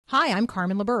Hi, I'm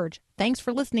Carmen LaBerge. Thanks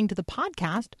for listening to the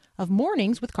podcast of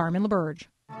Mornings with Carmen LaBerge.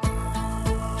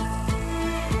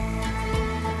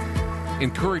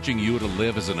 Encouraging you to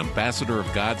live as an ambassador of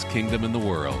God's kingdom in the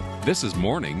world. This is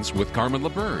Mornings with Carmen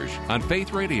LaBerge on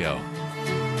Faith Radio.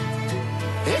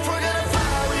 If we're gonna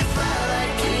fly, we fly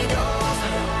like eagles,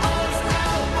 arms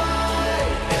out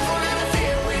wide. If we're gonna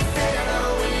fear, we fear no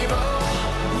evil.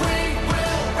 We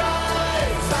will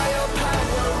rise. By your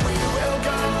power we will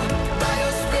go. By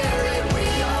your spirit we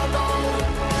are bold.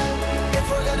 If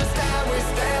we're gonna stand, we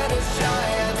stand as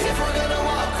giants. If we're gonna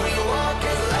walk, we walk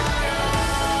as lions.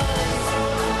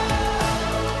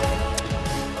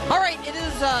 All right, it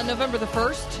is November the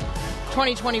 1st,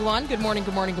 2021. Good morning,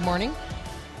 good morning, good morning.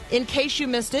 In case you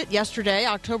missed it, yesterday,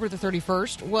 October the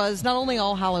 31st, was not only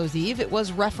All Hallows Eve, it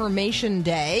was Reformation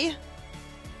Day.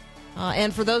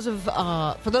 And for those of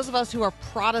us who are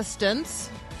Protestants,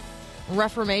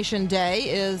 Reformation Day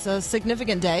is a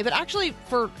significant day. But actually,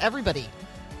 for everybody,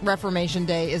 Reformation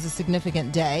Day is a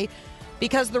significant day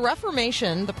because the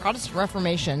Reformation, the Protestant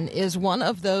Reformation, is one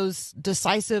of those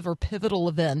decisive or pivotal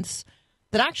events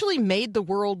that actually made the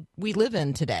world we live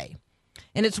in today.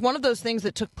 And it's one of those things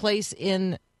that took place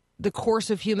in the course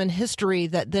of human history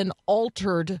that then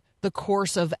altered the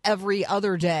course of every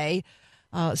other day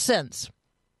since.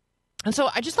 And so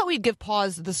I just thought we'd give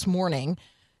pause this morning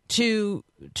to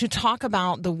talk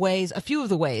about the ways, a few of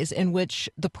the ways in which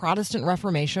the Protestant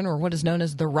Reformation, or what is known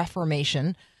as the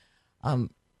Reformation,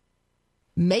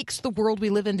 makes the world we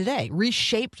live in today,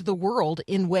 reshaped the world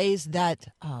in ways that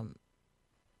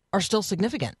are still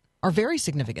significant, are very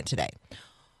significant today.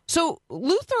 So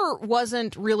Luther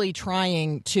wasn't really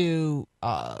trying to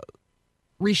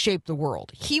reshape the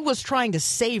world. He was trying to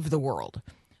save the world.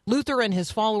 Luther and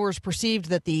his followers perceived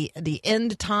that the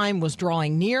end time was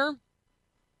drawing near,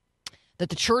 that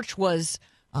the church was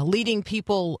leading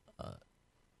people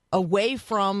away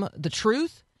from the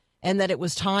truth, and that it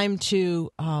was time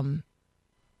to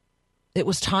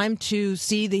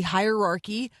see the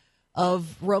hierarchy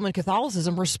of Roman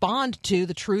Catholicism respond to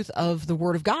the truth of the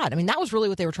Word of God. I mean, that was really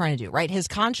what they were trying to do, right? His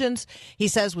conscience, he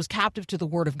says, was captive to the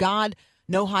Word of God,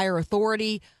 no higher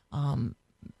authority.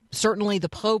 Certainly the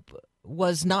Pope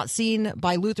was not seen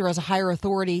by Luther as a higher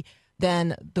authority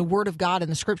than the Word of God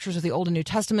and the Scriptures of the Old and New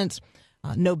Testaments.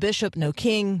 No bishop, no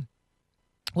king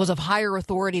was of higher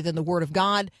authority than the Word of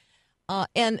God.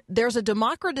 And there's a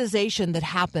democratization that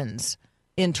happens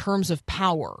in terms of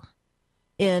power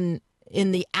in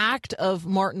the act of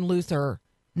Martin Luther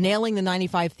nailing the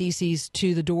 95 Theses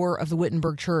to the door of the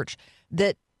Wittenberg Church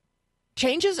that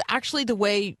changes actually the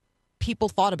way people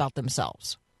thought about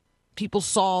themselves. People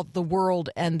saw the world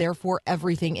and therefore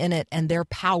everything in it and their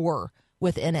power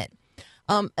within it.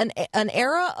 An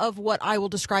era of what I will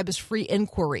describe as free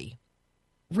inquiry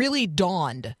really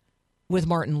dawned with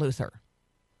Martin Luther.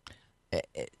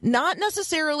 Not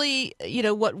necessarily,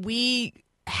 what we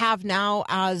have now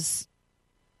as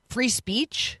free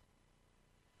speech,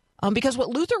 because what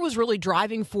Luther was really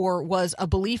driving for was a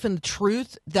belief in the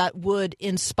truth that would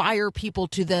inspire people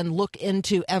to then look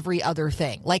into every other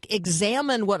thing. Like,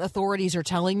 examine what authorities are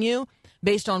telling you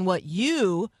based on what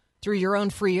you, through your own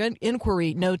free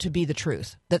inquiry, know to be the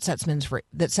truth that sets men free.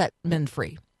 The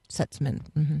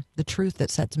truth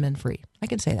that sets men free. I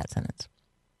can say that sentence.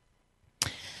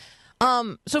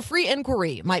 So free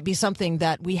inquiry might be something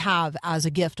that we have as a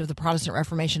gift of the Protestant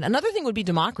Reformation. Another thing would be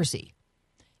democracy.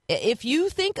 If you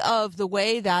think of the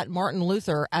way that Martin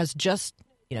Luther, as just,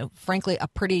 frankly, a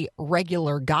pretty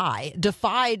regular guy,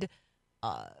 defied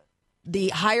the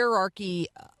hierarchy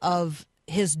of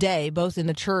his day, both in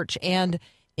the church and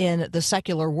in the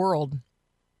secular world,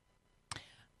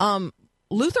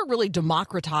 Luther really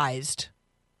democratized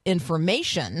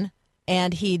information,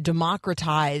 and he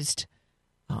democratized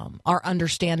our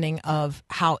understanding of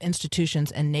how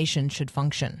institutions and nations should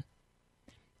function.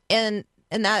 And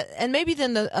maybe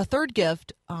then a third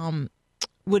gift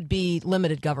would be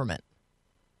limited government.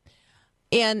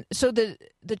 And so the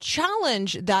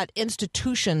challenge that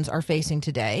institutions are facing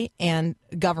today and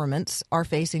governments are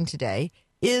facing today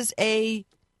is a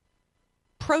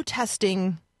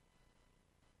protesting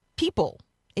people,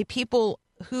 a people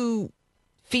who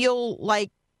feel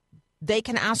like they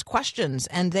can ask questions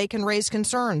and they can raise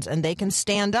concerns and they can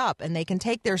stand up and they can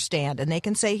take their stand and they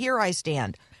can say, here I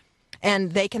stand,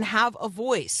 and they can have a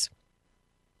voice.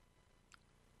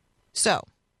 So,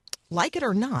 like it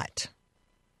or not,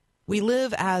 we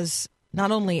live as not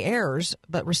only heirs,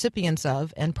 but recipients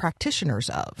of and practitioners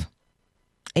of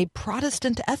a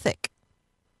Protestant ethic.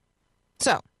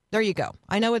 So, there you go.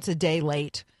 I know it's a day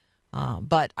late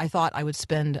But I thought I would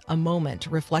spend a moment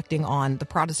reflecting on the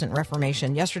Protestant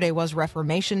Reformation. Yesterday was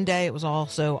Reformation Day. It was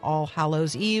also All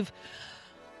Hallows Eve.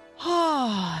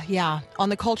 Yeah. On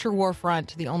the culture war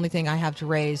front, the only thing I have to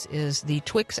raise is the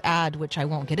Twix ad, which I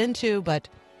won't get into, but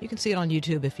you can see it on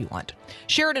YouTube if you want.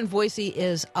 Sheridan Voisey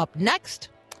is up next.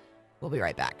 We'll be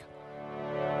right back.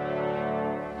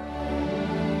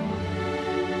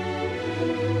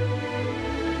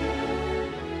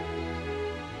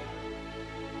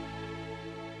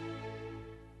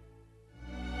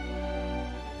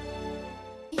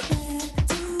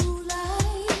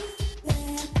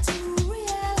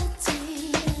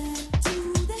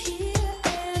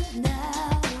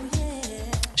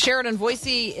 Sheridan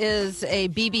Voisey is a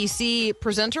BBC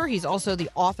presenter. He's also the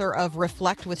author of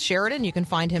Reflect with Sheridan. You can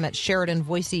find him at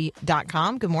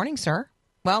SheridanVoisey.com. Good morning, sir.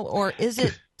 Well, or is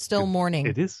it still morning?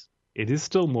 It is. It is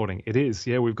still morning. It is.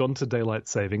 Yeah, we've gone to daylight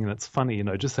saving, and it's funny,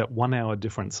 just that 1 hour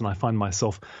difference, and I find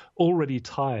myself already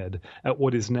tired at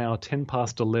what is now 10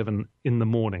 past 11 in the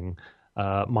morning,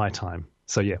 my time.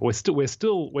 So yeah, we're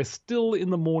still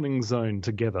in the morning zone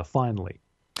together. Finally.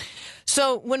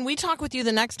 So when we talk with you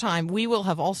the next time, we will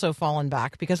have also fallen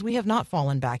back, because we have not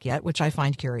fallen back yet, which I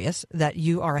find curious that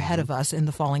you are ahead of us in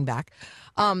the falling back.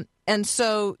 And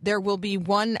so there will be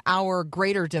 1 hour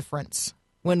greater difference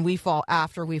when we fall,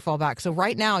 after we fall back. So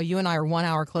right now, you and I are 1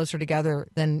 hour closer together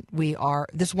than we are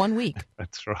this 1 week.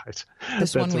 That's right.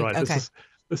 This That's 1 week. right. Okay. This is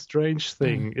the strange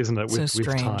thing, isn't it, with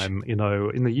time? In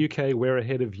the UK, we're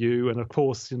ahead of you. And of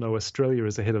course, Australia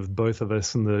is ahead of both of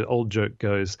us. And the old joke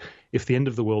goes, if the end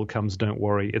of the world comes, don't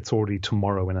worry, it's already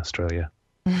tomorrow in Australia.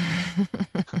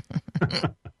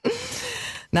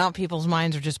 Now people's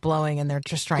minds are just blowing, and they're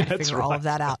just trying to figure all of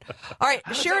that out. All right,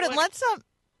 Sheridan, let's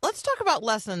talk about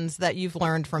lessons that you've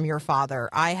learned from your father.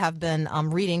 I have been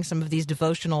reading some of these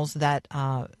devotionals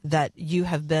that you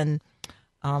have been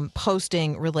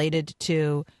posting related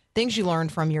to things you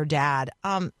learned from your dad.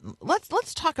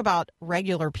 Let's talk about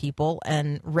regular people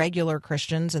and regular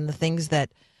Christians and the things that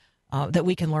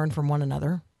we can learn from one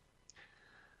another.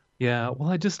 Yeah, well,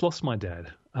 I just lost my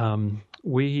dad.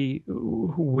 We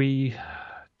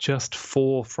just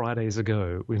 4 Fridays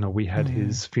ago, we had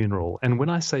his funeral. And when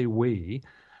I say we,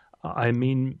 I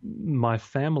mean my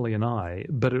family and I,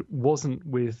 but it wasn't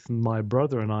with my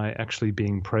brother and I actually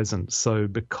being present. So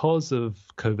because of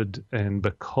COVID and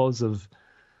because of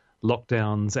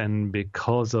lockdowns and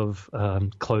because of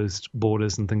closed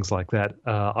borders and things like that,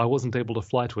 I wasn't able to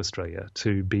fly to Australia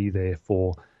to be there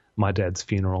for my dad's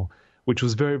funeral, which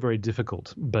was very, very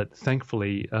difficult. But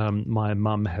thankfully, my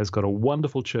mum has got a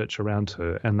wonderful church around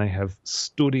her, and they have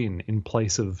stood in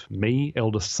place of me,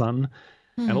 eldest son,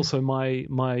 and also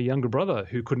my younger brother,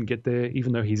 who couldn't get there,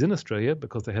 even though he's in Australia,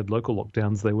 because they had local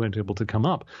lockdowns. They weren't able to come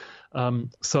up.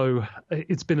 So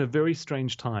it's been a very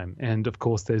strange time. And of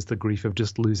course, there's the grief of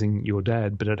just losing your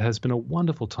dad. But it has been a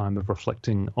wonderful time of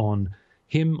reflecting on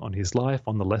him, on his life,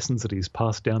 on the lessons that he's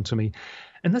passed down to me.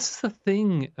 And this is the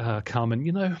thing,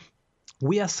 Carmen,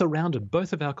 we are surrounded,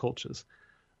 both of our cultures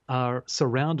are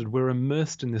surrounded, we're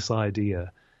immersed in this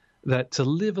idea that to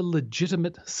live a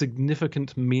legitimate,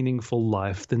 significant, meaningful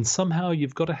life, then somehow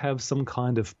you've got to have some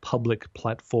kind of public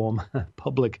platform,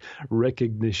 public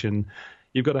recognition.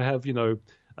 You've got to have,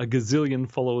 a gazillion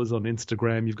followers on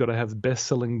Instagram. You've got to have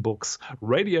best-selling books,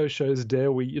 radio shows.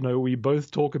 Dare we both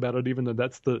talk about it, even though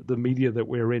that's the media that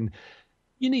we're in.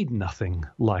 You need nothing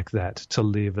like that to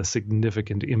live a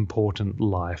significant, important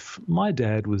life. My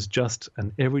dad was just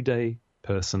an everyday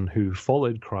person who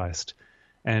followed Christ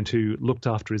and who looked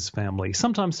after his family,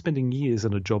 sometimes spending years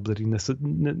in a job that he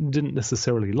didn't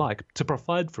necessarily like, to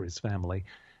provide for his family.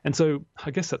 And so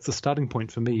I guess that's the starting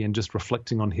point for me in just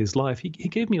reflecting on his life. He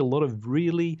gave me a lot of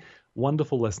really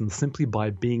wonderful lessons simply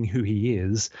by being who he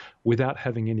is without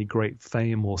having any great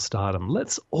fame or stardom.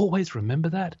 Let's always remember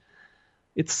that.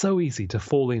 It's so easy to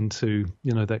fall into,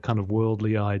 that kind of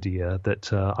worldly idea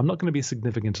that I'm not going to be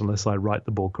significant unless I write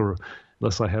the book or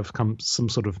unless I have some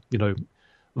sort of,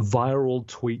 viral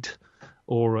tweet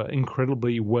or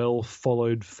incredibly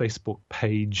well-followed Facebook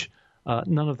page.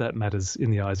 None of that matters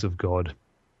in the eyes of God.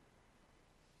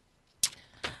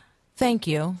 Thank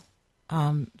you.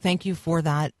 Thank you for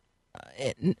that.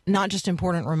 Not just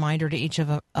important reminder to each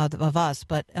of us,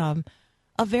 but a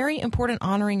very important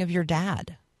honoring of your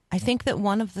dad. I think that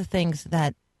one of the things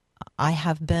that I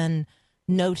have been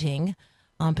noting,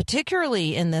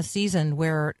 particularly in this season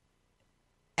where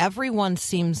everyone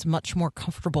seems much more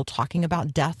comfortable talking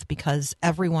about death because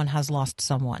everyone has lost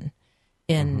someone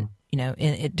during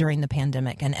the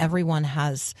pandemic, and everyone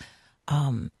has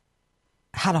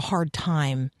had a hard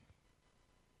time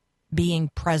being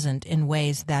present in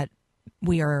ways that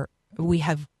we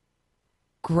have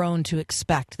grown to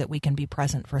expect that we can be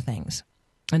present for things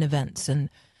and events. And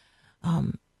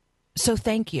so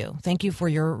thank you. Thank you for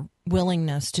your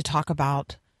willingness to talk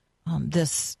about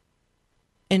this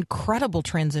incredible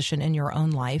transition in your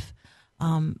own life,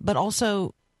 but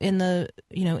also in the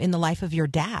life of your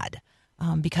dad,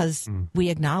 because we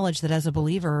acknowledge that as a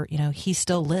believer, he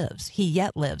still lives. He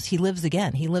yet lives. He lives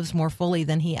again. He lives more fully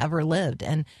than he ever lived.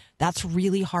 And that's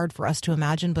really hard for us to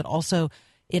imagine, but also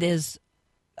it is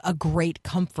a great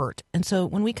comfort. And so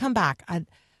when we come back,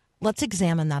 let's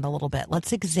examine that a little bit.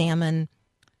 Let's examine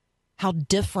how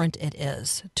different it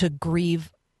is to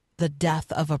grieve the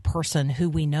death of a person who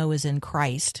we know is in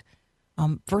Christ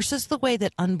versus the way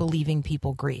that unbelieving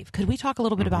people grieve. Could we talk a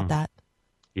little bit about that?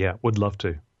 Yeah, would love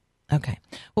to. Okay.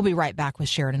 We'll be right back with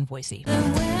Sheridan Voisey.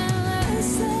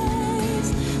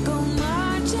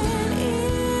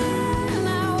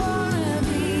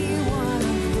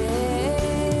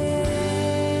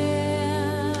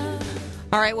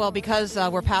 All right, well, because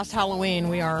we're past Halloween,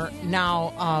 we are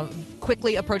now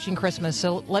quickly approaching Christmas.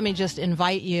 So let me just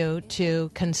invite you to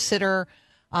consider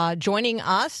joining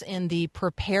us in the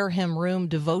Prepare Him Room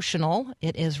devotional.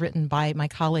 It is written by my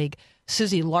colleague,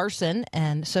 Susie Larson,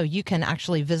 and so you can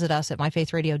actually visit us at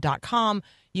myfaithradio.com.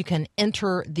 You can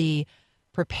enter the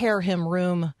Prepare Him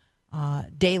Room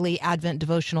daily Advent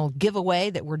devotional giveaway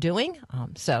that we're doing.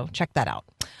 So check that out.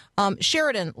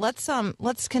 Sheridan,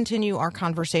 let's continue our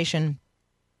conversation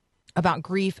about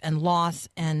grief and loss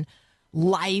and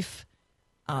life.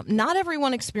 Not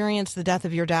everyone experienced the death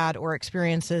of your dad or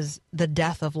experiences the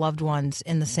death of loved ones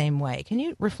in the same way. Can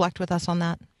you reflect with us on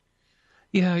that?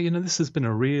 Yeah, this has been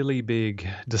a really big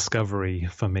discovery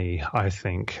for me, I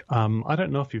think. I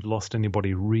don't know if you've lost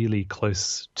anybody really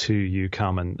close to you,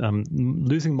 Carmen.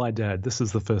 Losing my dad, this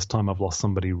is the first time I've lost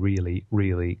somebody really,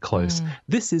 really close.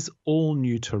 This is all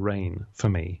new terrain for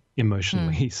me,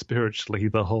 emotionally, spiritually,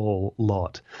 the whole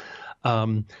lot.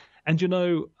 And,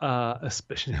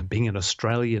 especially being an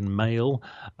Australian male,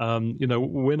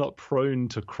 we're not prone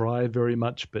to cry very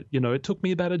much. But, it took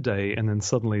me about a day, and then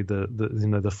suddenly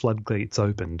the floodgates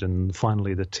opened, and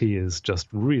finally the tears just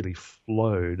really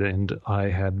flowed. And I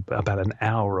had about an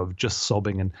hour of just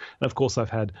sobbing. And of course,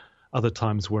 I've had other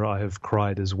times where I have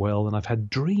cried as well. And I've had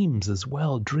dreams as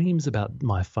well, dreams about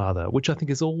my father, which I think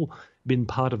has all been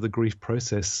part of the grief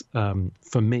process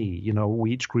for me.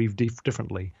 We each grieve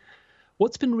differently.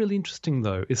 What's been really interesting,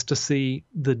 though, is to see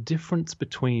the difference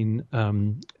between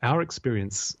our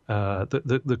experience,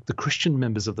 the Christian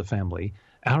members of the family,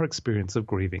 our experience of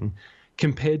grieving,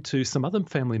 compared to some other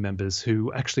family members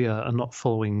who actually are not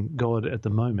following God at the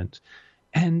moment.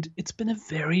 And it's been a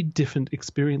very different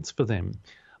experience for them.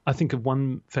 I think of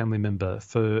one family member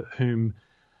for whom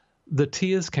the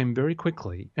tears came very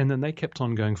quickly, and then they kept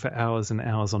on going for hours and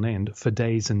hours on end, for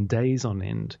days and days on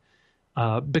end.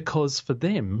 Because for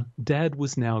them, Dad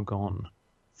was now gone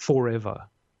forever.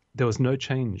 There was no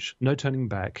change, no turning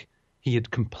back. He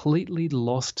had completely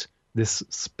lost this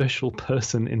special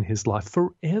person in his life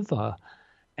forever.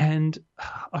 And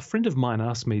a friend of mine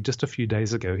asked me just a few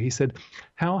days ago, he said,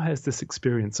 how has this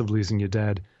experience of losing your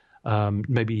dad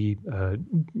maybe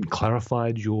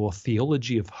clarified your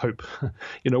theology of hope?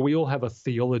 We all have a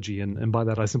theology, and by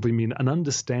that I simply mean an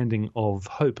understanding of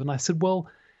hope. And I said, well,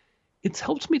 it's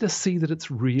helped me to see that it's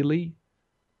really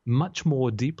much more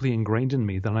deeply ingrained in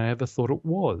me than I ever thought it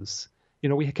was.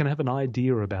 We can have an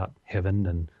idea about heaven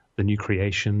and the new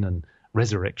creation and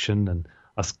resurrection and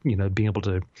us, being able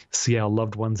to see our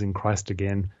loved ones in Christ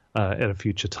again at a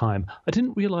future time. I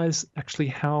didn't realize actually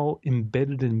how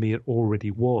embedded in me it already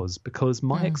was, because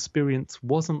my experience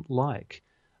wasn't like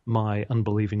my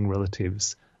unbelieving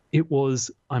relatives. It was,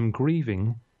 I'm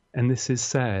grieving and this is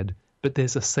sad, but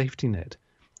there's a safety net.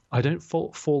 I don't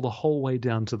fall the whole way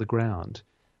down to the ground,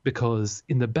 because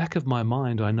in the back of my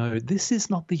mind, I know this is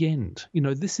not the end.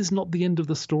 This is not the end of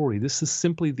the story. This is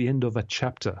simply the end of a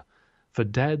chapter. For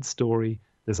Dad's story,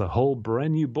 there's a whole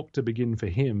brand new book to begin for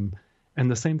him, and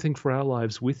the same thing for our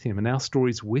lives with him and our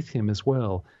stories with him as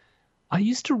well. I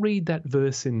used to read that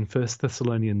verse in 1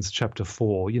 Thessalonians chapter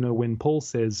 4, when Paul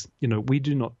says, we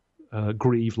do not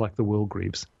grieve like the world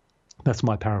grieves. That's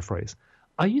my paraphrase.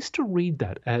 I used to read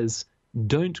that as,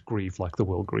 don't grieve like the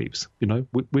world grieves.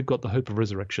 We've got the hope of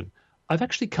resurrection. I've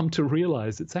actually come to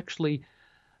realize it's actually,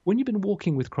 when you've been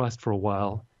walking with Christ for a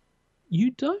while,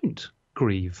 you don't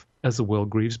grieve as the world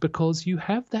grieves, because you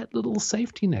have that little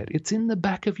safety net. It's in the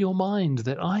back of your mind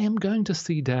that I am going to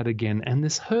see Dad again, and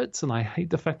this hurts, and I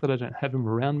hate the fact that I don't have him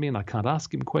around me, and I can't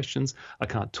ask him questions. I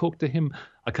can't talk to him.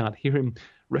 I can't hear him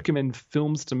recommend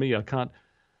films to me. I can't,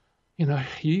 you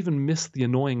even miss the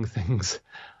annoying things.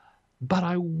 But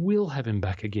I will have him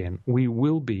back again. We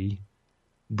will be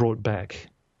brought back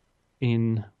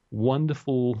in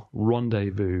wonderful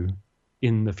rendezvous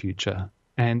in the future.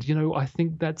 And, I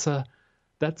think that's a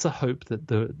hope that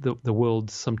the world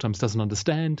sometimes doesn't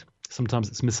understand. Sometimes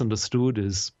it's misunderstood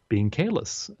as being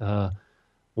careless.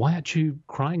 Why aren't you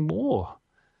crying more?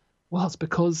 Well, it's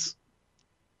because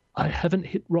I haven't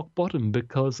hit rock bottom,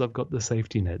 because I've got the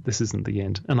safety net. This isn't the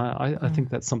end. And I think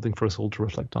that's something for us all to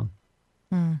reflect on.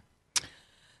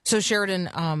 So Sheridan,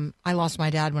 I lost my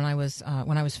dad when I was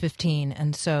 15,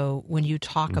 and so when you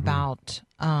talk about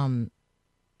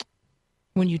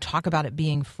it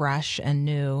being fresh and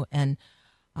new, and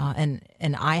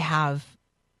I have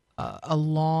a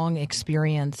long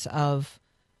experience of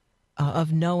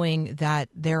knowing that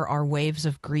there are waves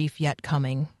of grief yet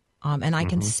coming, and I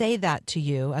can say that to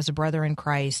you as a brother in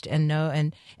Christ, and know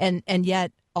and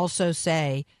yet also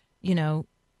say,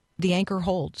 the anchor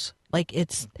holds. Like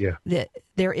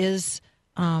there is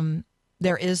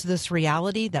this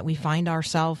reality that we find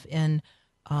ourselves in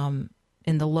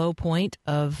the low point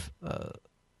of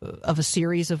a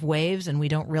series of waves, and we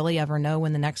don't really ever know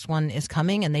when the next one is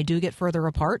coming, and they do get further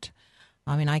apart.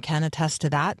 I mean, I can attest to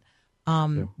that.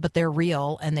 But they're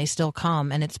real, and they still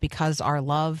come, and it's because our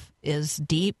love is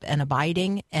deep and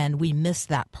abiding, and we miss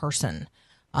that person,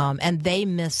 and they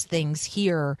miss things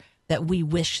here that we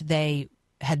wish they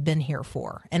had been here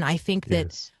for. And I think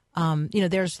that,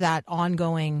 there's that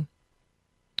ongoing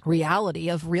reality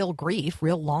of real grief,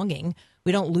 real longing.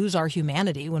 We don't lose our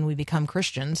humanity when we become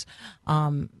Christians.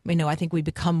 I think we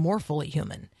become more fully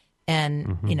human,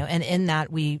 and, and in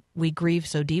that we grieve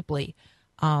so deeply.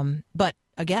 But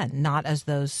again, not as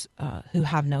those who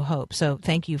have no hope. So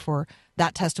thank you for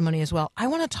that testimony as well. I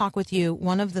want to talk with you.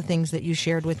 One of the things that you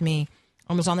shared with me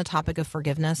was on the topic of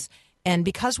forgiveness. And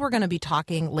because we're going to be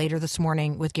talking later this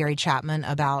morning with Gary Chapman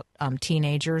about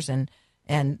teenagers and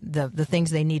the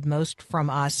things they need most from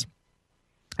us,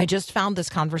 I just found this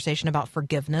conversation about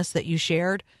forgiveness that you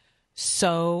shared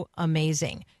so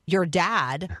amazing. Your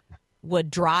dad would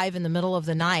drive in the middle of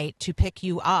the night to pick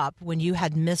you up when you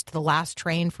had missed the last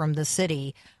train from the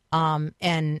city, and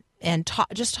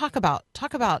talk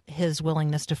about his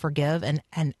willingness to forgive and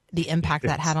the impact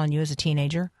that had on you as a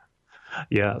teenager.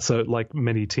 Yeah, so like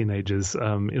many teenagers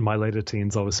in my later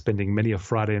teens, I was spending many a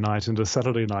Friday night and a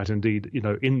Saturday night, indeed,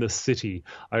 in the city.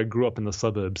 I grew up in the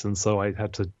suburbs, and so I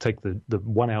had to take the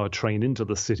 1 hour train into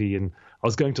the city, and I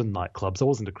was going to nightclubs. I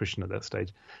wasn't a Christian at that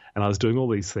stage, and I was doing all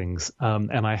these things.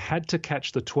 And I had to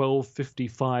catch the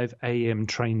 12:55 a.m.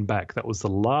 train back. That was the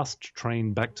last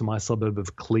train back to my suburb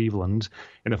of Cleveland.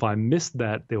 And if I missed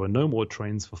that, there were no more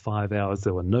trains for 5 hours.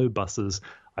 There were no buses.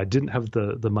 I didn't have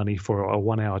the money for a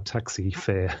 1 hour taxi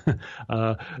fare.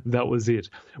 That was it.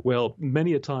 Well,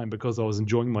 many a time, because I was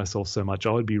enjoying myself so much,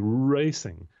 I would be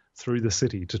racing through the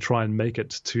city to try and make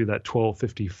it to that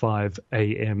 12:55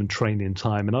 a.m. train in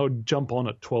time. And I would jump on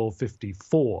at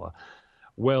 12:54.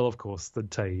 Well, of course, the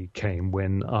day came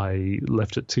when I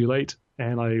left it too late,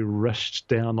 and I rushed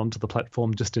down onto the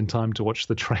platform just in time to watch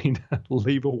the train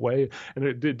leave away, and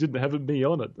it didn't have me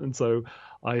on it. And so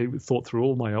I thought through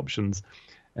all my options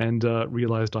and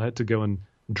realized I had to go and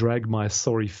drag my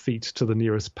sorry feet to the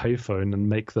nearest payphone and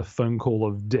make the phone call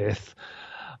of death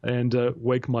and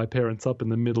wake my parents up in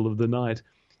the middle of the night.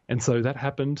 And so that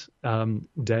happened.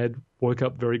 Dad woke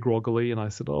up very groggily, and I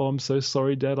said, "Oh, I'm so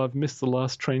sorry, Dad. I've missed the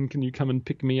last train. Can you come and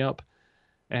pick me up?"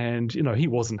 And, he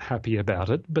wasn't happy about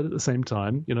it. But at the same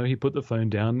time, he put the phone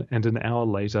down, and an hour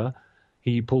later,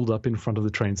 he pulled up in front of the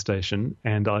train station,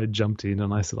 and I jumped in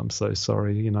and I said, "I'm so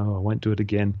sorry. I won't do it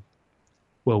again."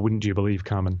 Well, wouldn't you believe,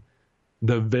 Carmen,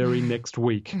 the very next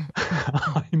week,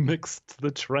 I mixed the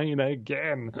train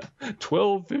again.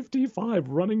 12:55,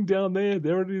 running down there.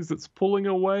 There it is. It's pulling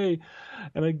away.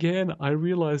 And again, I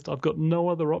realized I've got no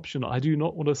other option. I do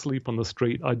not want to sleep on the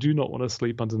street. I do not want to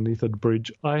sleep underneath a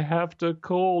bridge. I have to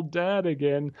call Dad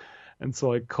again. And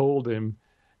so I called him,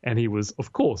 and he was,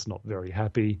 of course, not very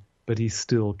happy, but he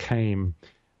still came.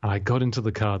 And I got into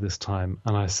the car this time,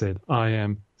 and I said, "I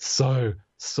am so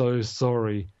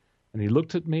sorry." And he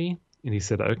looked at me and he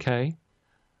said, "Okay,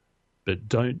 but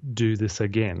don't do this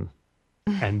again."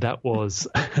 And that was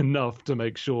enough to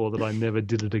make sure that I never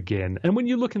did it again. And when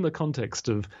you look in the context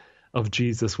of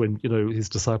Jesus, when, his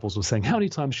disciples were saying, "How many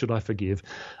times should I forgive?"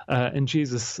 And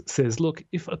Jesus says, "Look,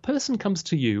 if a person comes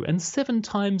to you and 7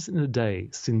 times in a day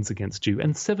sins against you,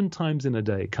 and 7 times in a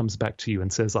day comes back to you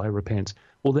and says, 'I repent,'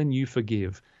 well, then you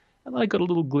forgive." And I got a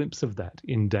little glimpse of that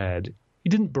in Dad. He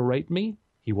didn't berate me.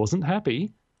 He wasn't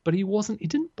happy, but he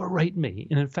didn't berate me.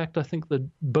 And in fact, I think that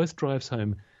both drives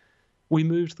home, we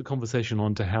moved the conversation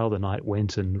on to how the night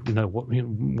went and,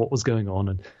 what was going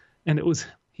on. And it was,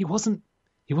 he wasn't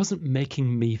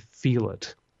making me feel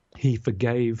it. He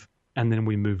forgave, and then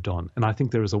we moved on. And I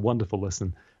think there is a wonderful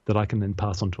lesson that I can then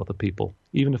pass on to other people,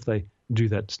 even if they do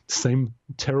that same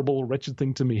terrible, wretched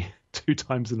thing to me 2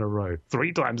 times in a row,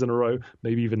 3 times in a row,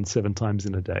 maybe even 7 times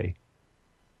in a day.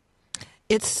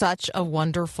 It's such a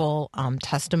wonderful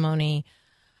testimony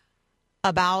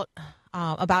about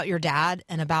your dad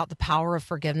and about the power of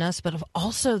forgiveness, but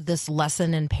also this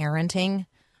lesson in parenting,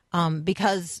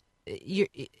 because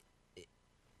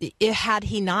had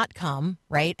he not come,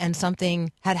 right, and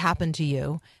something had happened to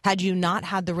you, had you not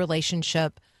had the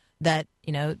relationship that,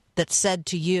 that said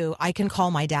to you, I can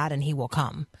call my dad and he will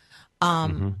come,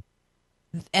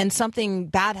 and something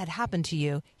bad had happened to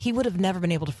you, he would have never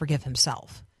been able to forgive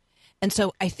himself. And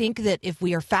so I think that if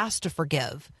we are fast to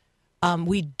forgive,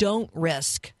 we don't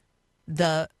risk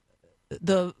the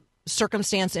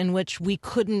circumstance in which we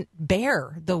couldn't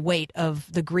bear the weight of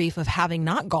the grief of having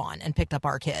not gone and picked up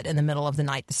our kid in the middle of the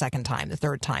night the 2nd time, the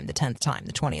 3rd time, the 10th time,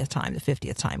 the 20th time, the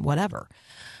 50th time, whatever.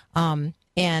 I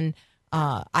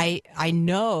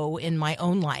know in my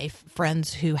own life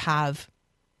friends who have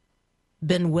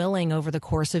been willing over the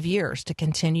course of years to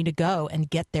continue to go and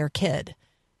get their kid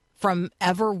from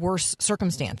ever worse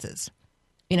circumstances,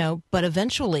 but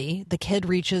eventually the kid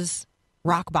reaches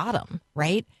rock bottom,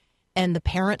 right? And the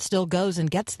parent still goes and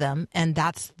gets them. And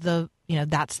that's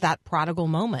that's that prodigal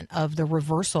moment of the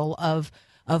reversal of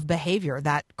behavior,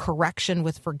 that correction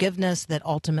with forgiveness that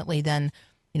ultimately then,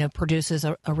 produces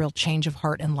a real change of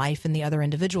heart and life in the other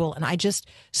individual. And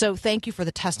so thank you for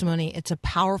the testimony. It's a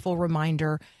powerful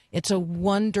reminder. It's a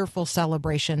wonderful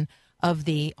celebration of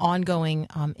the ongoing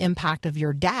impact of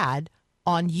your dad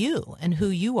on you and who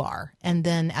you are. And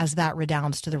then as that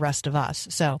redounds to the rest of us.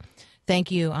 So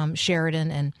thank you,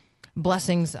 Sheridan, and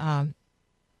blessings on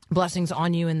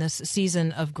you in this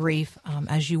season of grief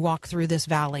as you walk through this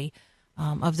valley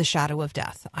of the shadow of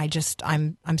death.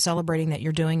 I'm celebrating that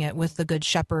you're doing it with the Good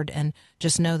Shepherd, and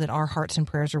just know that our hearts and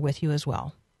prayers are with you as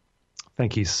well.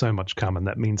 Thank you so much, Carmen.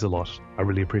 That means a lot. I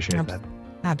really appreciate that.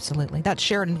 Absolutely. That's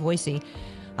Sheridan Voisey.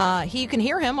 You can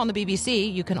hear him on the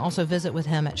BBC. You can also visit with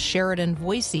him at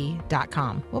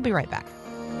SheridanVoisey.com. We'll be right back.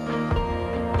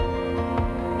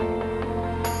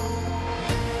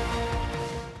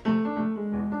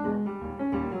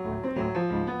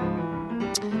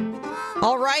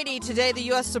 All righty. Today, the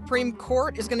U.S. Supreme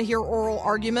Court is going to hear oral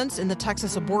arguments in the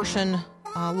Texas abortion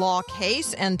law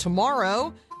case. And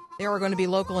tomorrow, there are going to be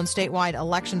local and statewide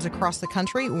elections across the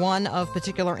country, one of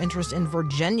particular interest in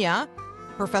Virginia.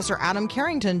 Professor Adam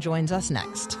Carrington joins us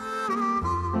next.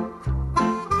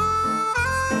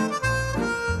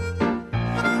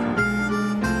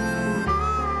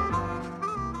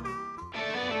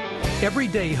 Every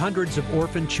day, hundreds of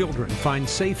orphan children find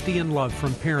safety and love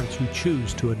from parents who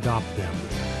choose to adopt them.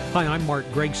 Hi, I'm Mark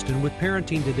Gregston with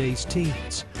Parenting Today's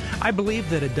Teens. I believe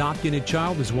that adopting a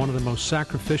child is one of the most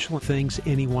sacrificial things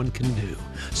anyone can do.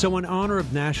 So in honor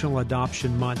of National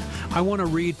Adoption Month, I want to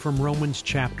read from Romans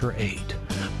chapter 8.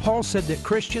 Paul said that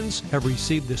Christians have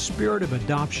received the spirit of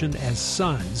adoption as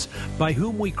sons, by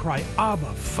whom we cry,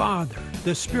 Abba, Father.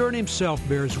 The Spirit Himself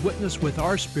bears witness with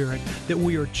our spirit that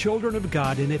we are children of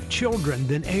God, and if children,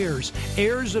 then heirs,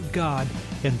 heirs of God,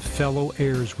 and fellow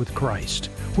heirs with Christ.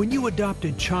 When you adopt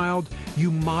a child,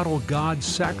 you model God's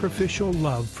sacrificial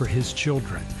love for His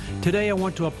children. Today, I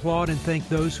want to applaud and thank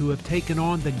those who have taken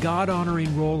on the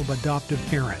God-honoring role of adoptive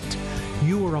parent.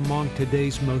 You are among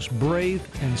today's most brave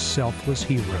and selfless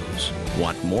heroes.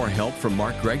 Want more help from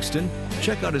Mark Gregston?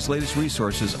 Check out his latest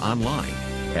resources online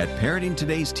at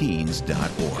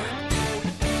parentingtodaysteens.org.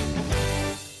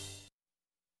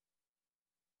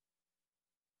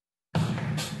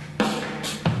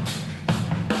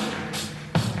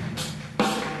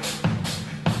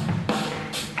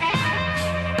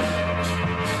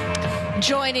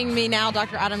 Joining me now,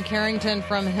 Dr. Adam Carrington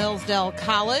from Hillsdale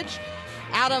College.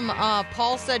 Adam,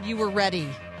 Paul said you were ready.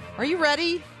 Are you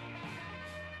ready?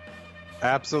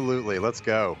 Absolutely. Let's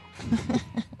go.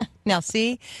 Now,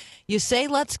 see, you say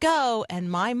let's go,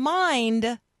 and my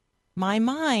mind,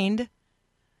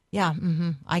 yeah,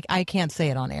 I can't say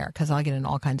it on air because I'll get in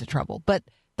all kinds of trouble. But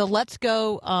the let's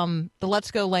go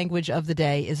language of the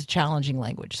day is a challenging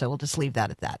language, so we'll just leave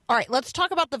that at that. All right, let's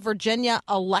talk about the Virginia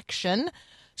election.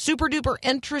 Super duper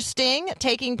interesting,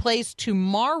 taking place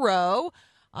tomorrow.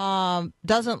 I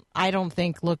don't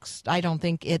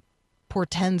think it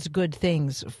portends good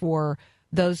things for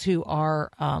those who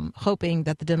are hoping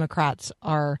that the Democrats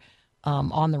are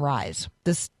on the rise.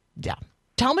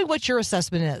 Tell me what your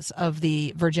assessment is of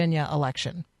the Virginia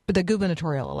election, the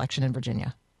gubernatorial election in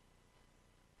Virginia.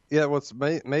 Yeah, what's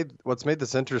made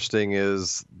this interesting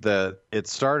is that it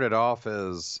started off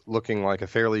as looking like a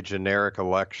fairly generic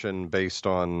election based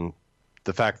on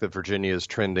the fact that Virginia is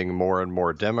trending more and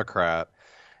more Democrat.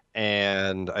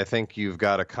 And I think you've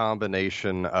got a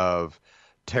combination of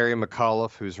Terry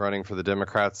McAuliffe, who's running for the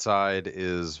Democrat side,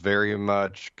 is very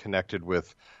much connected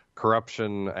with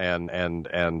corruption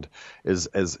and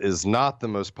is not the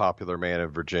most popular man in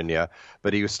Virginia,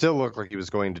 but he still looked like he was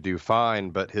going to do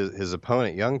fine. But his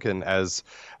opponent Youngkin has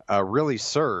really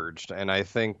surged, and I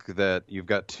think that you've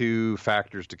got two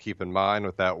factors to keep in mind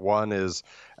with that. One is,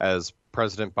 as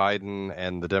President Biden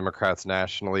and the Democrats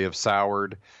nationally have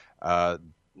soured,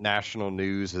 national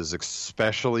news is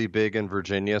especially big in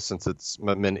Virginia since its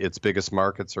biggest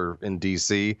markets are in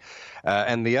D.C.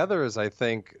 And the other is, I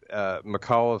think,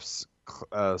 McAuliffe's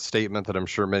statement that I'm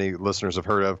sure many listeners have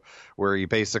heard of, where he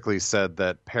basically said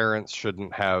that parents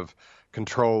shouldn't have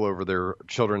control over their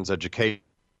children's education.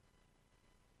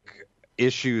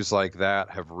 Issues like that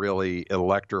have really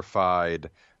electrified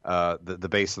the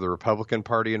base of the Republican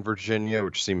Party in Virginia,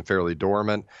 which seemed fairly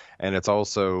dormant, and it's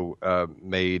also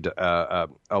made a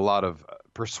lot of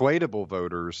persuadable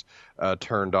voters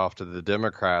turned off to the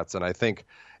Democrats. And I think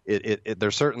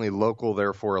there's certainly local,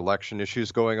 therefore, election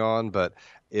issues going on, but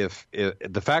if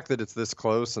the fact that it's this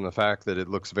close and the fact that it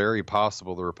looks very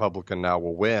possible the Republican now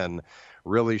will win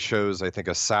really shows, I think,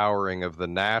 a souring of the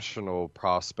national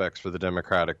prospects for the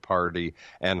Democratic Party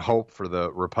and hope for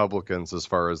the Republicans as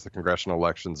far as the congressional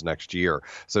elections next year.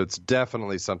 So it's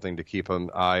definitely something to keep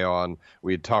an eye on.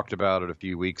 We had talked about it a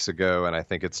few weeks ago, and I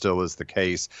think it still is the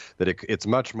case that it's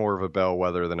much more of a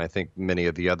bellwether than I think many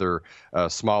of the other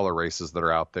smaller races that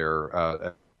are out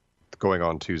there going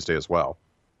on Tuesday as well.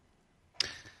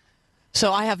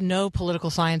 So I have no political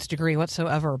science degree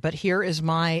whatsoever, but here is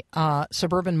my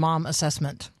suburban mom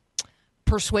assessment.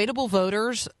 Persuadable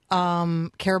voters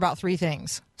care about three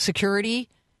things: security,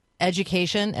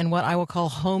 education, and what I will call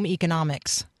home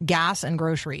economics, gas and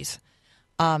groceries.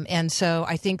 And so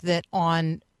I think that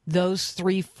on those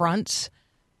three fronts,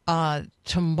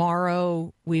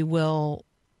 tomorrow we will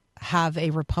have a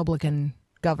Republican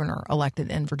governor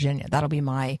elected in Virginia. That'll be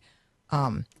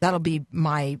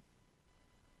my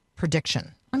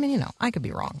prediction. I mean, I could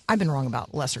be wrong. I've been wrong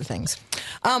about lesser things.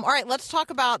 All right, let's talk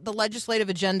about the legislative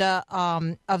agenda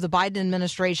of the Biden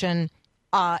administration.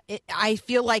 I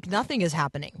feel like nothing is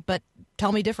happening, but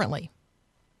tell me differently.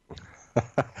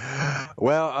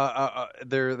 Well,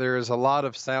 there is a lot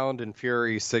of sound and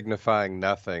fury signifying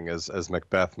nothing, as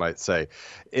Macbeth might say.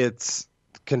 It's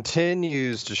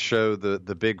continues to show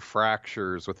the big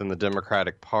fractures within the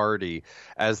Democratic Party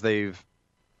as they've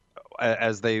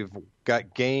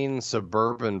gained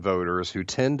suburban voters who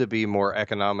tend to be more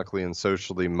economically and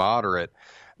socially moderate.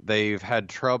 They've had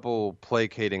trouble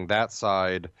placating that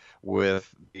side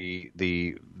with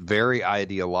the very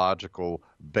ideological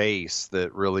base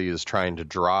that really is trying to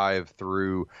drive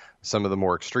through some of the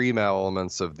more extreme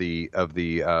elements of the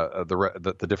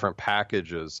different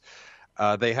packages.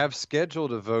 They have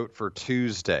scheduled a vote for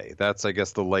Tuesday. That's, I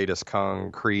guess, the latest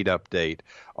concrete update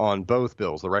on both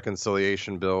bills, the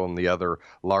reconciliation bill and the other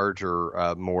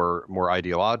larger, more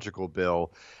ideological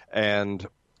bill. And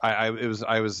I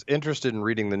was interested in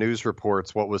reading the news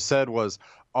reports. What was said was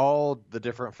all the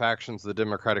different factions of the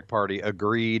Democratic Party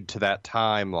agreed to that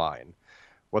timeline.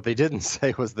 What they didn't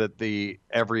say was that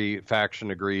every faction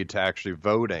agreed to actually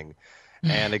voting.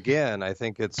 And again, I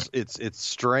think it's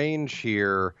strange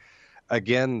here.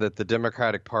 Again, that the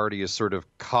Democratic Party is sort of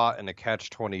caught in a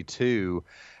catch-22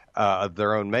 of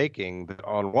their own making. That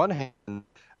on one hand,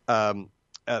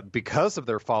 because of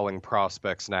their falling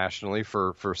prospects nationally,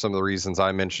 for some of the reasons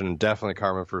I mentioned, definitely,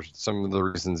 Carmen, for some of the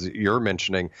reasons you're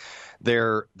mentioning,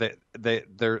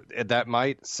 that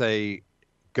might say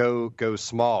go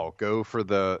small, go for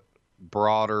the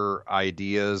broader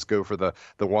ideas, go for the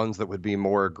ones that would be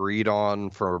more agreed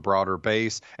on for a broader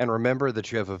base, and remember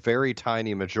that you have a very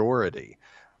tiny majority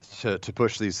to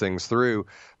push these things through.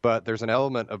 But there's an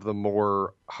element of the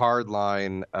more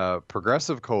hardline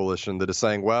progressive coalition that is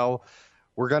saying, well,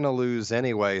 we're going to lose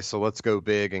anyway, so let's go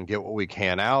big and get what we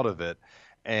can out of it.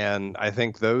 And I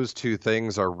think those two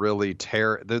things are really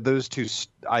those two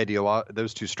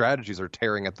strategies are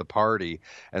tearing at the party.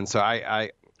 And so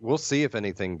we'll see if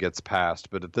anything gets passed,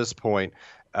 but at this point,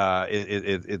 I'll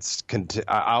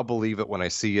believe it when I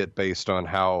see it, based on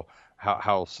how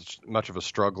much of a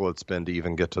struggle it's been to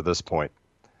even get to this point.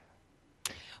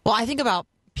 Well, I think about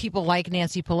people like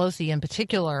Nancy Pelosi in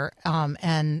particular,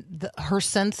 and her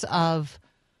sense of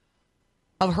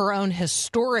her own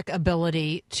historic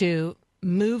ability to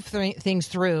move things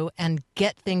through and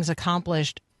get things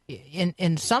accomplished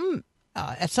in some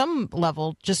at some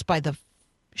level, just by the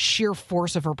sheer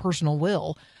force of her personal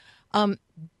will,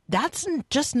 that's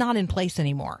just not in place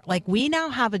anymore. Like, we now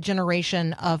have a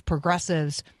generation of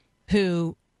progressives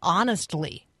who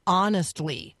honestly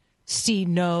see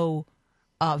no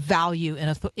value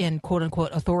in quote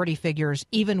unquote authority figures,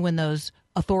 even when those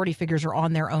authority figures are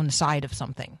on their own side of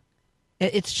something.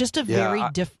 It's just a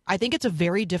I think it's a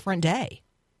very different day.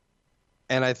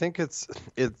 And I think it's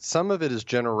some of it is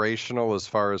generational as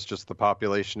far as just the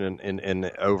population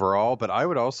in overall, but I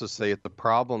would also say it's the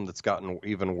problem that's gotten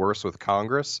even worse with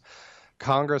Congress.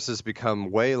 Congress has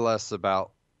become way less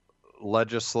about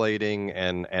legislating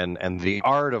and the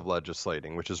art of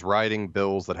legislating, which is writing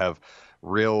bills that have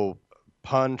real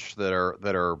punch, that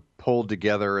are pulled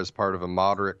together as part of a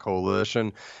moderate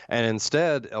coalition, and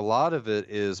instead a lot of it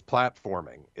is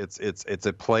platforming. It's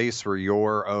a place where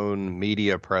your own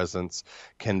media presence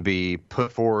can be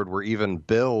put forward, where even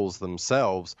bills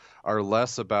themselves are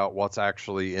less about what's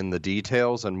actually in the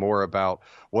details and more about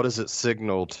what does it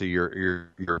signal to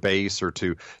your base or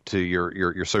to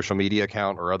your social media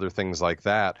account or other things like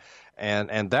that,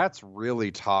 and that's really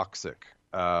toxic.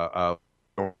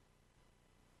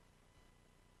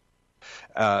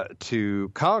 To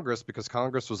Congress, because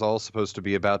Congress was all supposed to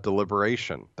be about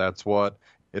deliberation. That's what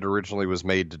it originally was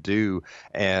made to do.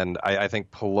 And I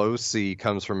think Pelosi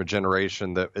comes from a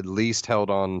generation that at least held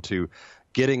on to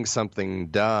getting something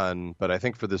done. But I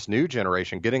think for this new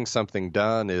generation, getting something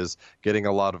done is getting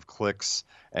a lot of clicks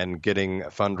and getting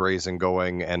fundraising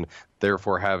going, and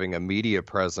therefore having a media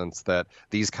presence that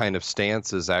these kind of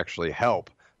stances actually help.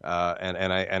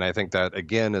 And I think that,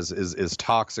 again, is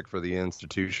toxic for the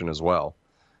institution as well.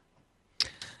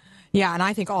 Yeah, and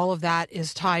I think all of that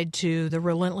is tied to the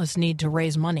relentless need to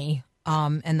raise money,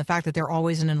 and the fact that they're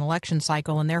always in an election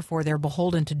cycle, and therefore they're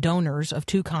beholden to donors of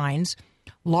two kinds,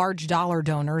 large dollar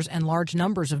donors and large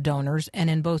numbers of donors, and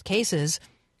in both cases,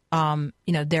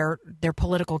 they're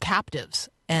political captives.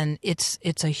 And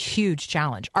it's a huge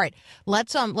challenge. All right,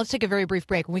 let's take a very brief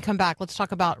break. When we come back, let's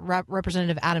talk about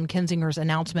Representative Adam Kinzinger's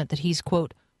announcement that he's,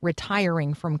 quote,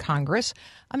 retiring from Congress.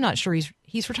 I'm not sure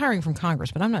he's retiring from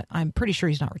Congress, but I'm pretty sure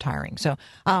he's not retiring. So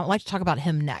I'd like to talk about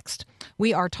him next.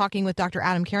 We are talking with Dr.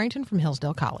 Adam Carrington from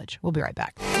Hillsdale College. We'll be right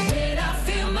back. When I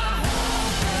feel my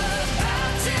heart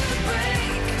about to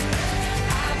break,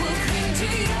 I will cling to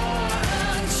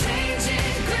your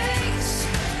unchanging grace.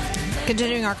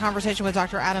 Continuing our conversation with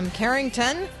Dr. Adam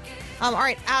Carrington. All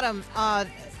right, Adam,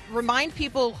 remind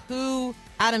people who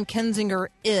Adam Kinzinger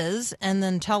is, and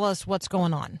then tell us what's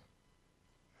going on.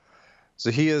 So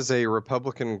he is a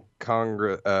Republican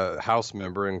House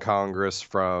member in Congress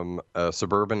from a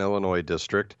suburban Illinois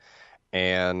district,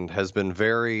 and has been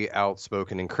very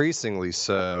outspoken, increasingly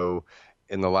so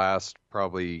in the last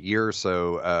probably year or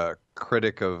so,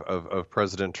 critic of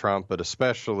President Trump, but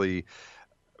especially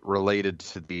related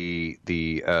to the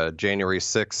January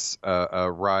 6th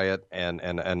riot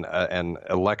and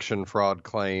election fraud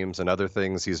claims and other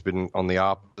things. He's been on the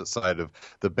opposite side of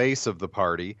the base of the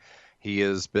party. He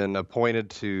has been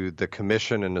appointed to the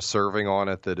commission and is serving on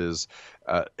it that is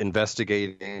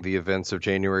investigating the events of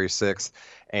January 6th.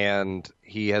 And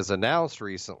he has announced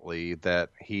recently that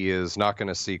he is not going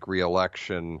to seek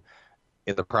re-election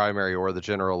in the primary or the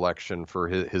general election for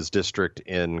his district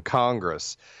in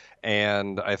Congress.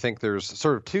 And I think there's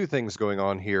sort of two things going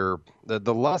on here.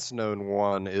 The less known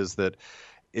one is that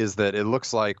it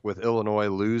looks like with Illinois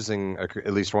losing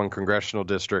at least one congressional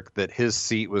district, that his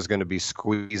seat was going to be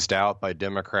squeezed out by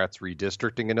Democrats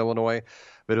redistricting in Illinois.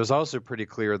 But it was also pretty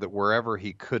clear that wherever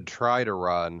he could try to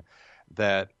run,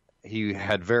 that he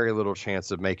had very little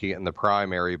chance of making it in the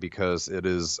primary, because it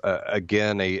is,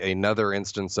 again, another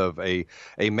instance of a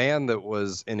man that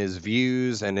was, in his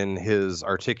views and in his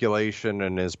articulation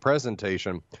and his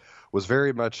presentation, was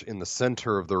very much in the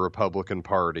center of the Republican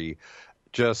Party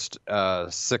just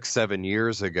 6-7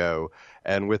 years ago.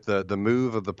 And with the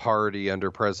move of the party under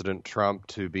President Trump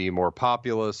to be more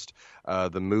populist,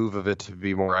 the move of it to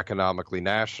be more economically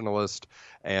nationalist,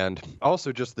 and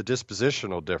also just the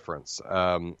dispositional difference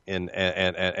and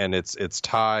its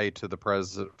tie to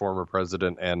the former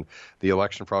president and the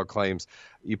election fraud claims.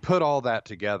 You put all that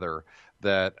together,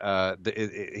 that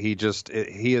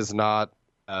he is not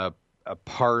a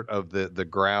part of the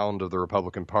ground of the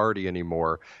Republican Party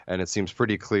anymore, and it seems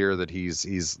pretty clear that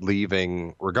he's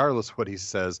leaving, regardless of what he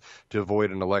says, to avoid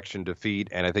an election defeat.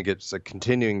 And I think it's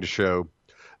continuing to show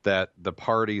that the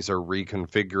parties are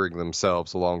reconfiguring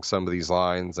themselves along some of these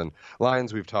lines, and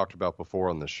lines we've talked about before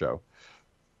on this show.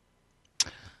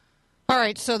 All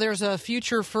right, so there's a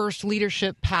Future First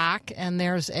Leadership PAC, and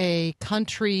there's a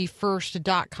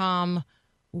countryfirst.com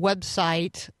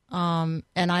website and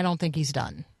I don't think he's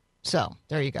done. So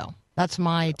there you go. That's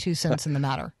my 2 cents in the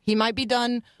matter. He might be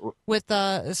done with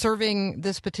serving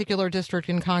this particular district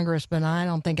in Congress, but I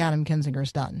don't think Adam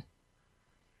Kinzinger's done.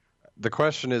 The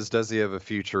question is, does he have a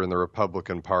future in the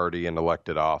Republican Party in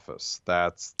elected office?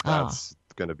 That's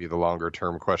going to be the longer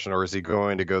term question, or is he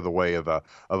going to go the way of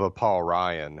a Paul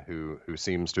Ryan, who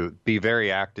seems to be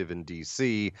very active in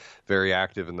D.C., very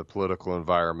active in the political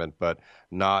environment, but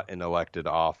not in elected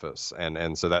office,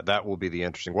 and so that will be the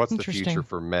interesting. What's the future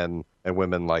for men and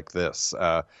women like this?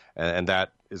 And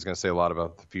that is going to say a lot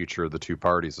about the future of the two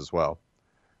parties as well.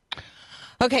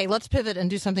 Okay, let's pivot and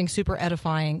do something super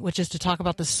edifying, which is to talk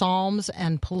about the Psalms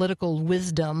and political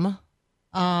wisdom,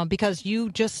 because you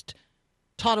just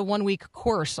taught a 1-week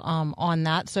course on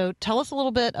that. So tell us a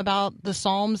little bit about the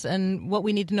Psalms and what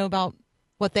we need to know about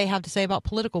what they have to say about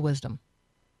political wisdom.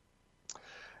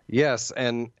 Yes,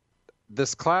 and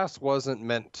this class wasn't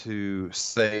meant to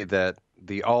say that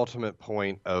the ultimate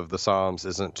point of the Psalms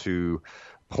isn't to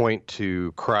point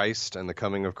to Christ and the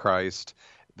coming of Christ,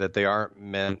 that they aren't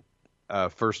meant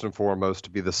first and foremost to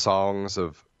be the songs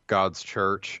of God's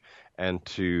church and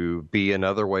to be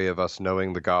another way of us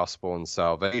knowing the gospel and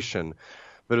salvation.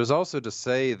 But it was also to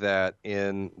say that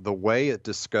in the way it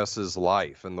discusses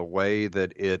life and the way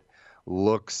that it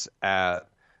looks at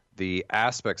the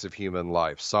aspects of human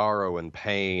life, sorrow and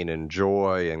pain and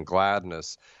joy and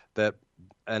gladness, that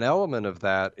an element of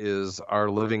that is our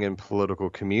living in political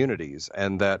communities,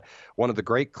 and that one of the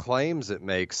great claims it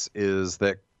makes is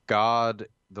that God,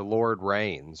 the Lord,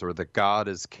 reigns, or that God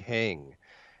is king.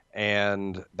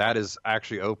 And that is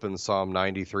actually open Psalm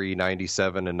 93,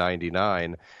 97, and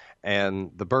 99. And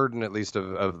the burden, at least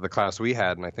of the class we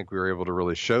had, and I think we were able to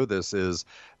really show this, is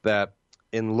that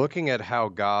in looking at how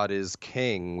God is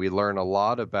king, we learn a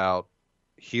lot about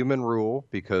human rule,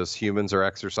 because humans are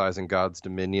exercising God's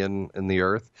dominion in the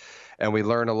earth. And we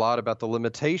learn a lot about the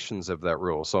limitations of that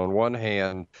rule. So on one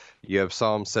hand, you have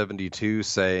Psalm 72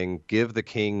 saying, "Give the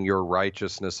king your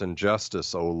righteousness and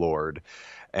justice, O Lord,"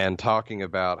 and talking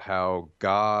about how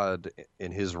God,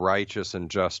 in his righteous and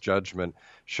just judgment,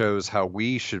 shows how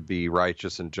we should be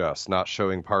righteous and just, not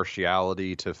showing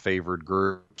partiality to favored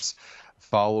groups,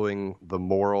 following the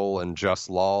moral and just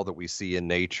law that we see in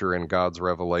nature and God's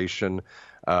revelation,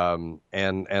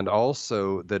 and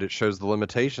also that it shows the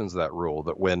limitations of that rule,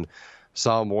 that when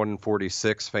Psalm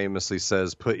 146 famously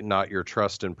says, "Put not your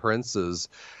trust in princes,"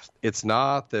 it's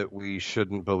not that we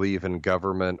shouldn't believe in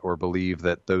government or believe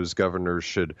that those governors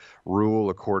should rule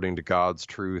according to God's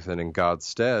truth and in God's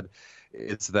stead.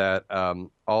 It's that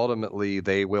ultimately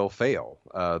they will fail.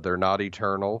 They're not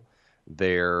eternal.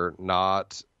 They're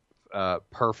not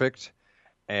perfect,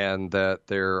 and that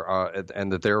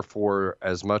therefore,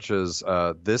 as much as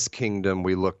this kingdom,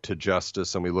 we look to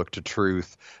justice and we look to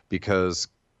truth because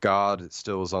God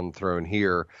still is on the throne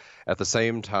here. At the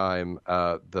same time,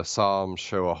 the Psalms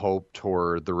show a hope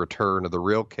toward the return of the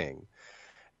real king,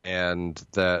 and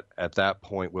that at that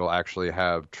point we'll actually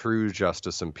have true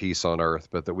justice and peace on earth,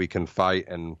 but that we can fight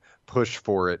and push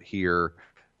for it here,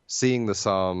 seeing the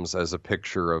Psalms as a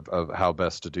picture of how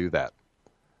best to do that.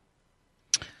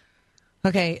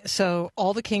 Okay, so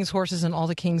all the king's horses and all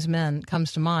the king's men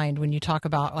comes to mind when you talk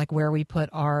about like where we put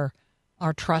our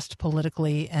trust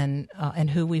politically and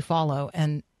who we follow.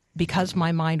 And because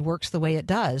my mind works the way it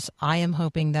does, I am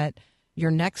hoping that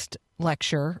your next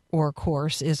lecture or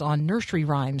course is on nursery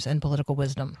rhymes and political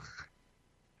wisdom.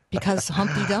 Because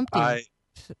Humpty Dumpty,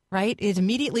 right? It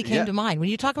immediately came to mind. When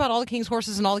you talk about all the king's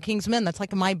horses and all the king's men, that's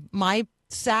like my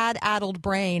sad, addled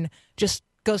brain just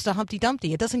goes to Humpty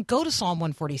Dumpty. It doesn't go to Psalm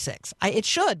 146. It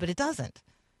should, but it doesn't.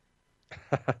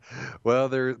 Well,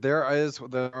 there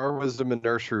are wisdom in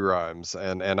nursery rhymes,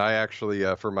 and I actually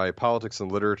for my politics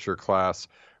and literature class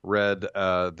read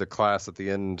the class at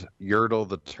the end, Yertle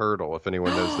the Turtle. If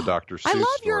anyone knows the Dr. Seuss I love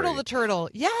story. Yertle the Turtle.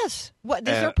 Yes. What is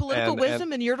there political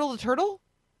wisdom in Yertle the Turtle?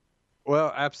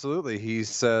 Well, absolutely. He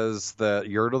says that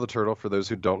Yertle the Turtle, for those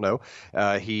who don't know,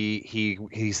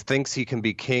 he thinks he can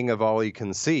be king of all he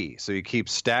can see. So he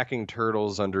keeps stacking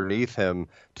turtles underneath him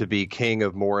to be king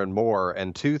of more and more.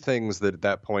 And two things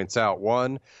that points out.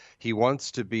 One, he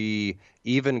wants to be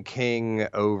even king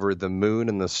over the moon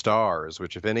and the stars,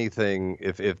 which if anything,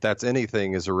 if that's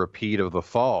anything, is a repeat of the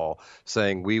fall,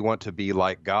 saying we want to be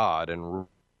like God and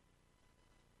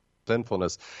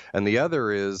sinfulness. And the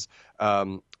other is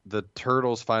the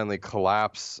turtles finally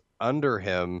collapse under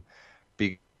him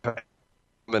because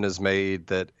it is made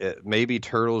that maybe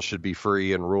turtles should be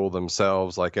free and rule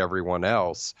themselves like everyone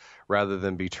else rather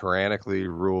than be tyrannically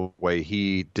ruled the way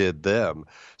he did them.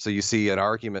 So you see an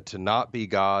argument to not be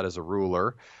God as a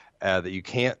ruler, that you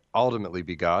can't ultimately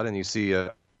be God, and you see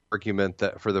a argument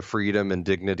that for the freedom and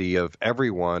dignity of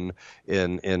everyone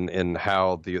in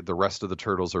how the rest of the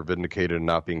turtles are vindicated and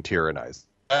not being tyrannized.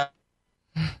 Of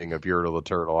Yertle the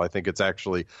Turtle, I think it's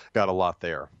actually got a lot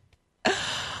there.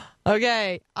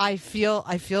 Okay, I feel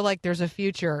like there's a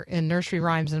future in nursery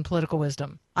rhymes and political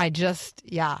wisdom. Because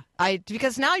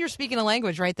now you're speaking a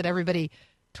language, right, that everybody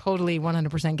totally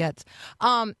 100% gets.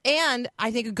 And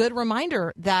I think a good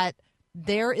reminder that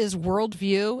there is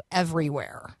worldview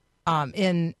everywhere.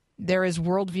 There is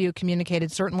worldview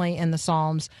communicated certainly in the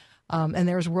Psalms, and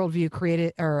there's worldview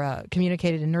created or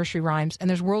communicated in nursery rhymes, and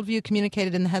there's worldview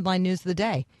communicated in the headline news of the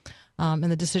day, and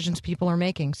the decisions people are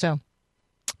making. So,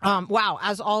 wow,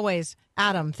 as always,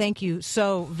 Adam, thank you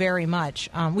so very much.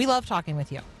 We love talking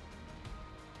with you.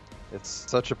 It's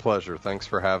such a pleasure. Thanks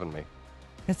for having me.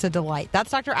 It's a delight. That's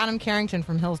Dr. Adam Carrington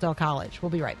from Hillsdale College. We'll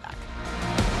be right back.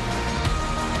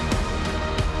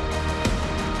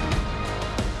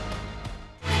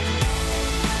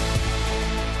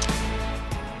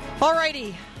 All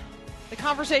righty. The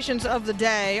conversations of the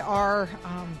day are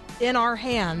in our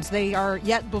hands. They are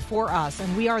yet before us,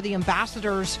 and we are the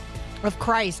ambassadors of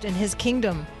Christ and his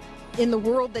kingdom in the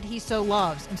world that he so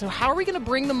loves. And so how are we going to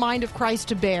bring the mind of Christ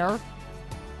to bear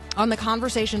on the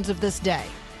conversations of this day?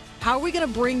 How are we going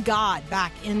to bring God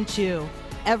back into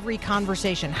every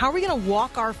conversation? How are we going to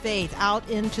walk our faith out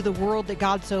into the world that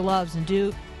God so loves and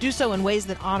do so in ways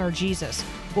that honor Jesus?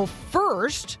 Well,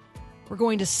 first, we're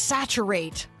going to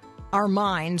saturate our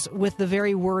minds with the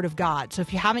very Word of God. So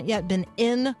if you haven't yet been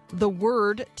in the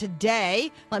Word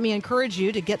today, let me encourage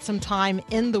you to get some time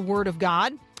in the Word of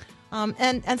God.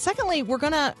 And secondly, we're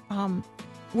gonna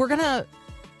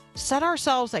set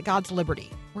ourselves at God's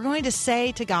liberty. We're going to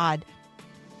say to God,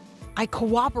 I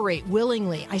cooperate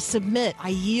willingly. I submit. I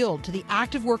yield to the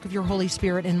active work of your Holy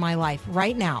Spirit in my life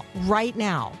right now. Right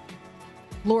now.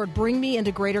 Lord, bring me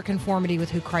into greater conformity with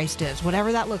who Christ is,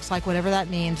 whatever that looks like, whatever that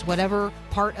means, whatever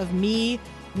part of me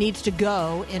needs to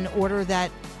go in order that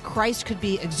Christ could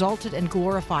be exalted and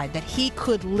glorified, that he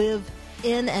could live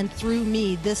in and through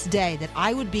me this day, that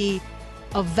I would be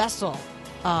a vessel,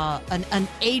 an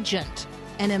agent,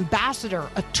 an ambassador,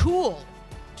 a tool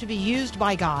to be used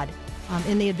by God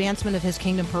in the advancement of his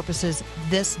kingdom purposes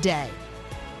this day.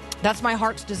 That's my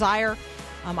heart's desire.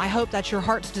 I hope that's your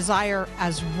heart's desire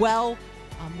as well.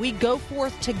 We go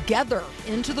forth together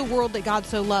into the world that God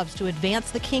so loves to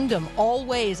advance the kingdom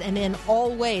always and in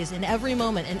all ways, in every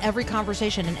moment, in every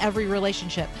conversation, in every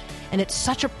relationship. And it's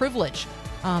such a privilege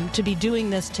to be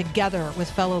doing this together with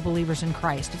fellow believers in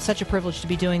Christ. It's such a privilege to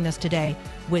be doing this today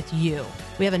with you.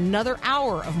 We have another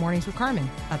hour of Mornings with Carmen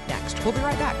up next. We'll be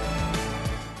right back.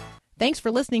 Thanks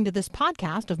for listening to this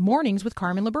podcast of Mornings with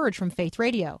Carmen LaBerge from Faith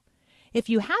Radio. If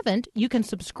you haven't, you can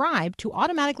subscribe to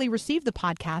automatically receive the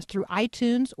podcast through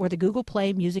iTunes or the Google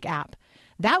Play Music app.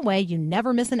 That way, you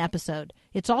never miss an episode.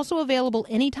 It's also available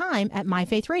anytime at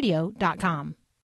myfaithradio.com.